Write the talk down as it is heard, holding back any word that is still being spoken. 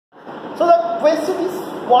question is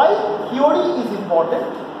why theory is important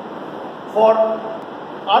for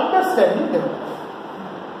understanding development.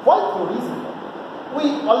 Why theory is important? We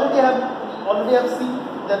already have seen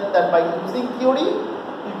that by using theory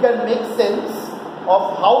you can make sense of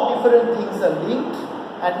how different things are linked,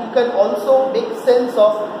 and you can also make sense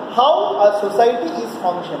of how a society is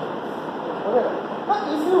functioning. Okay. Now,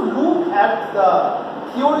 if you look at the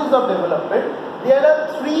theories of development, there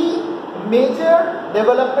are three major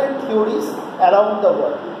development theories around the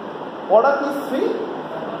world. What are these three?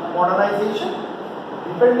 Modernization,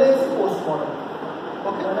 dependency, postmodern.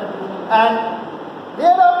 Okay. And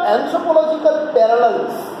there are anthropological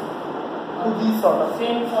parallels to these sort of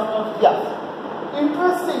same sort of. Yeah.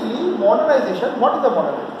 Interestingly, modernization. What is the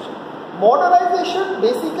modernization? Modernization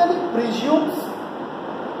basically presumes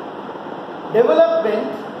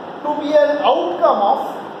development to be an outcome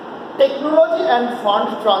of technology and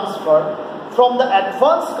fund transfer from the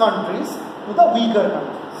advanced countries to the weaker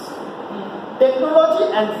countries.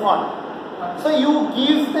 Technology and fund. So you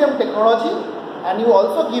give them technology and you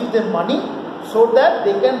also give them money so that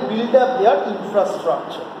they can build up their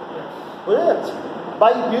infrastructure. Yes.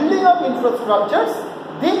 By building up infrastructures,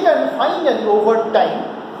 they can finally over time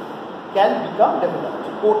can become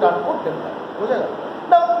developed, quote unquote developed.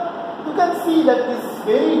 Now you can see that this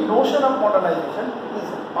very notion of modernization is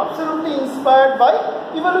absolutely inspired by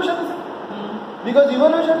evolutionism. Because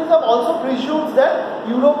evolutionism also presumes that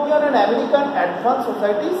European and American advanced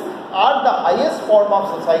societies are the highest form of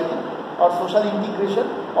society or social integration,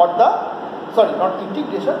 or the, sorry, not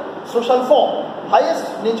integration, social form,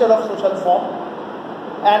 highest nature of social form,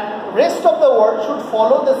 and rest of the world should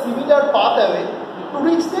follow the similar pathway to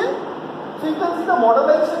reach there. So you can see the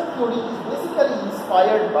modernization theory is basically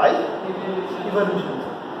inspired by evolutionism.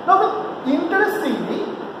 Now, interestingly,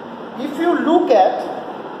 if you look at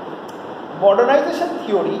modernization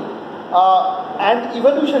theory and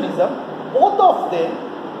evolutionism, both of them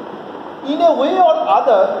in a way or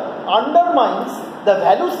other undermines the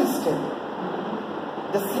value system,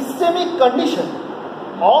 the systemic condition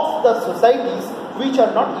of the societies which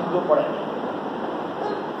are not Indo-European.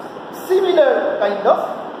 Similar kind of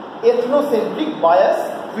ethnocentric bias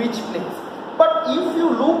which plays. But if you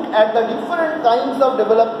look at the different kinds of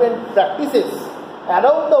development practices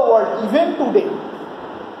around the world, even today,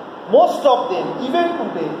 most of them, even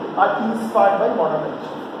today, are inspired by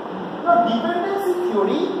modernization. Now, dependency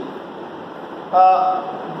theory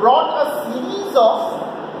brought a series of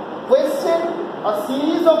questions, a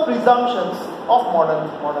series of presumptions of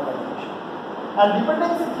modernization. And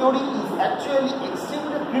dependency theory is actually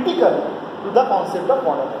extremely critical to the concept of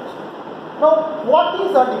modernization. Now, what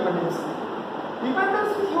is a dependency?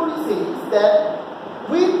 Dependency theory says that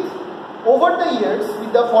over the years,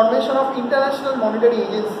 with the formation of international monetary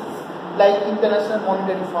agencies like International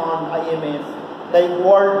Monetary Fund, IMF, like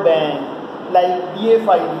World Bank, like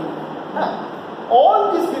DFID,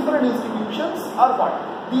 all these different institutions are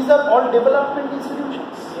what? These are all development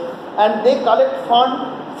institutions, and they collect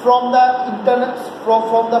funds from the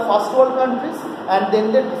from the first world countries, and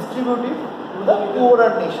then they distribute it to the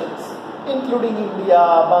poorer nations, including India,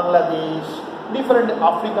 Bangladesh, different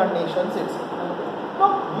African nations, etc.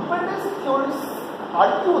 Now, dependency theorists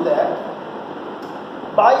argue that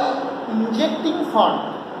by injecting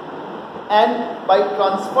fund and by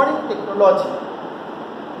transferring technology,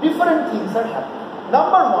 different things are happening.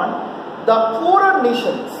 Number one, the poorer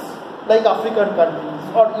nations like African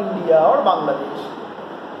countries or India or Bangladesh,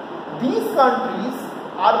 these countries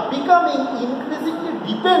are becoming increasingly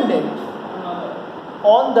dependent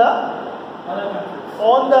on the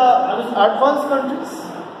advanced countries.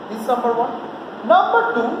 This is number one.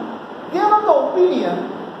 Number two, they are of the opinion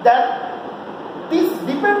that this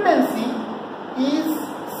dependency is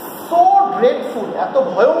so dreadful, eto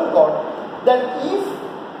bhayankar, that if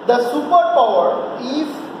the superpower, if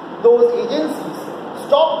those agencies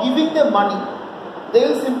stop giving them money, they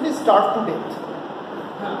will simply starve to death.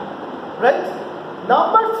 Right?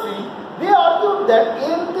 Number three, they argue that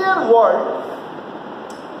entire world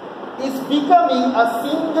is becoming a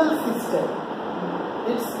single system.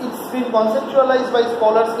 It's been conceptualized by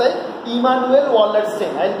scholars like Immanuel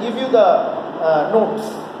Wallerstein. I'll give you the notes.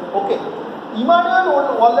 Okay.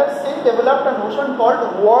 Immanuel Wallerstein developed a notion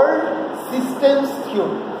called world systems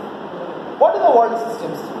theory. What is the world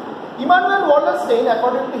systems theory? Immanuel Wallerstein,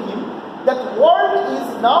 according to him, that world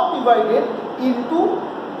is now divided into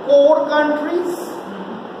core countries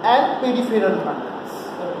and peripheral countries.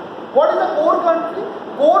 What is a core country?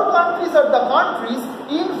 Core countries are the countries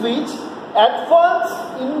in which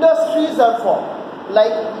advanced industries are formed,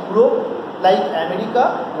 like Europe, like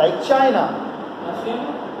America, like China.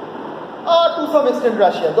 To some extent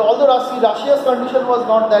Russia. Although Russia's condition was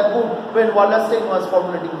not that good when Wallerstein was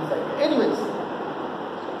formulating this idea. Anyways,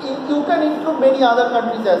 you can include many other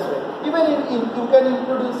countries as well. Even you can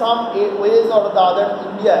include in some ways or the other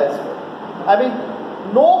India as well. I mean,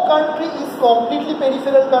 no country is completely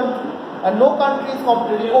peripheral country and no country is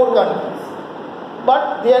completely core countries.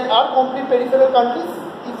 But there are complete peripheral countries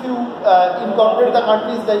if you incorporate the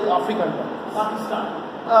countries like African countries. Pakistan.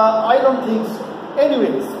 I don't think so.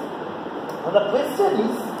 Anyways, the question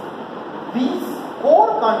is, these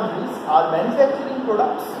core countries are manufacturing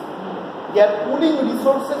products. They are pulling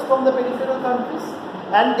resources from the peripheral countries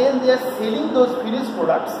and then they are selling those finished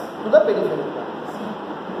products to the peripheral countries.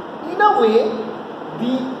 In a way,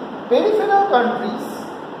 the peripheral countries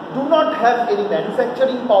do not have any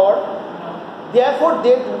manufacturing power, therefore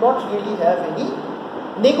they do not really have any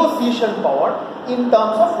negotiation power in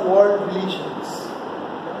terms of world relations.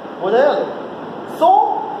 So,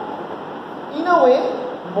 in a way,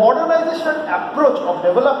 modernization approach of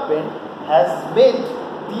development has made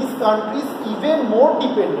these countries even more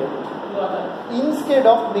dependent instead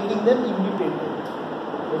of making them independent.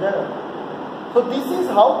 So this is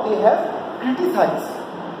how they have criticized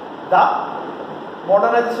the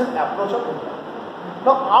modernization approach of India.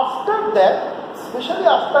 Now after that, especially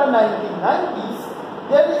after 1990s,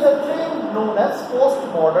 there is a trend known as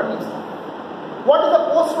postmodernism. What is the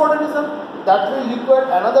postmodernism? That will require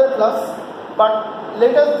another class, but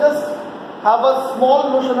let us just have a small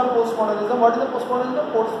notion of postmodernism. What is the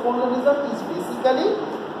postmodernism? Postmodernism is basically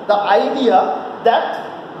the idea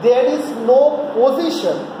that there is no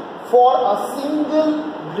position for a single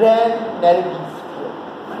grand narrative theory.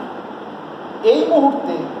 এই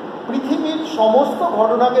মুহূর্তে পৃথিবীর সমস্ত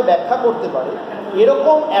ঘটনাকে ব্যাখ্যা করতে পারে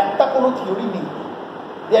এরকম একটা কোনো থিওরি নেই।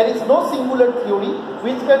 There is no singular theory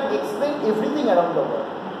which can explain everything around the world.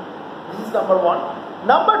 This is number one.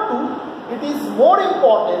 Number two, it is more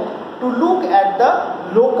important to look at the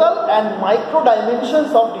local and micro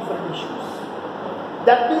dimensions of different issues.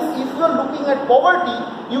 That means if you are looking at poverty,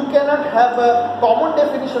 you cannot have a common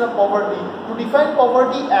definition of poverty. To define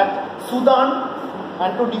poverty at Sudan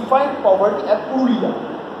and to define poverty at Purulia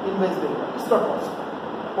in West Bengal, it's not possible.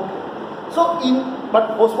 Okay. So but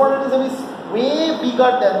postmodernism is way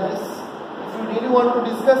bigger than this. If you really want to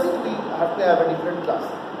discuss it, we have to have a different class.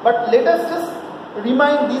 But let us just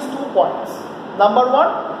remind these 2 points. Number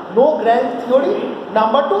one, no grand theory.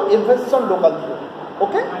 Number two, emphasis on local theory.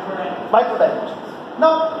 Okay? Micro dimensions.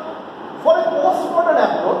 Now, for a postmodern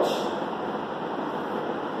approach,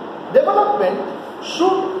 development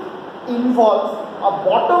should involve a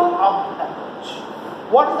bottom-up approach.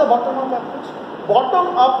 What is the bottom-up approach?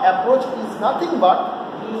 Bottom-up approach is nothing but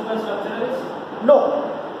no,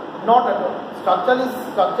 not at all.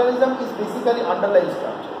 Structuralism is basically underlying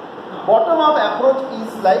structure. Bottom-up approach is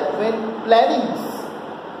like when plannings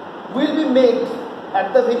will be made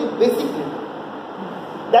at the very basic level.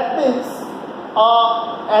 That means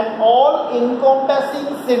an all-encompassing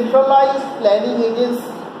centralized planning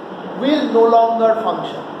agency will no longer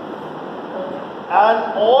function. An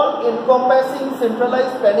all-encompassing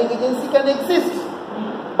centralized planning agency can exist,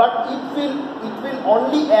 but it will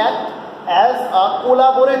only act as a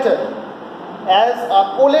collaborator, as a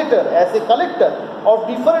collator, as a collector of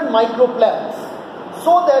different micro plans,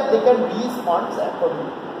 so that they can release funds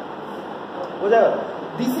accordingly.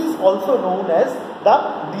 This is also known as the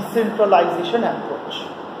decentralization approach.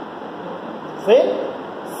 When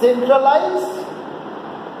centralized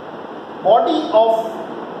body of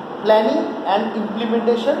planning and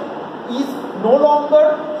implementation is no longer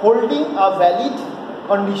holding a valid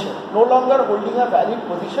condition, no longer holding a valid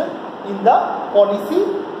position in the policy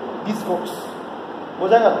discourse.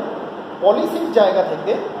 বোঝা গেল? পলিসির জায়গা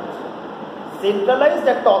থেকে centralised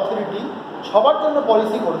একটা authority সবার জন্য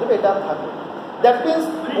policy করে দেবে, এটা থাকে। That means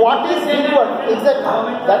what is required,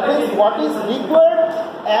 exactly, that means what is required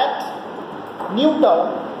at New Town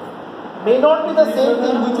may not be the same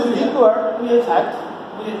thing which is required at,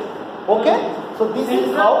 okay? So this is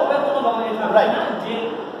how, right,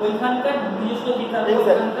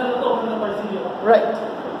 right.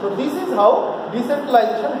 So this is how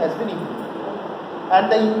decentralization has been implemented. And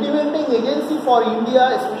the implementing agency for India,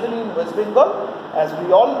 especially in West Bengal, as we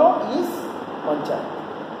all know, is Panchayat.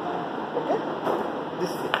 Okay?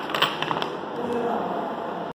 This is it.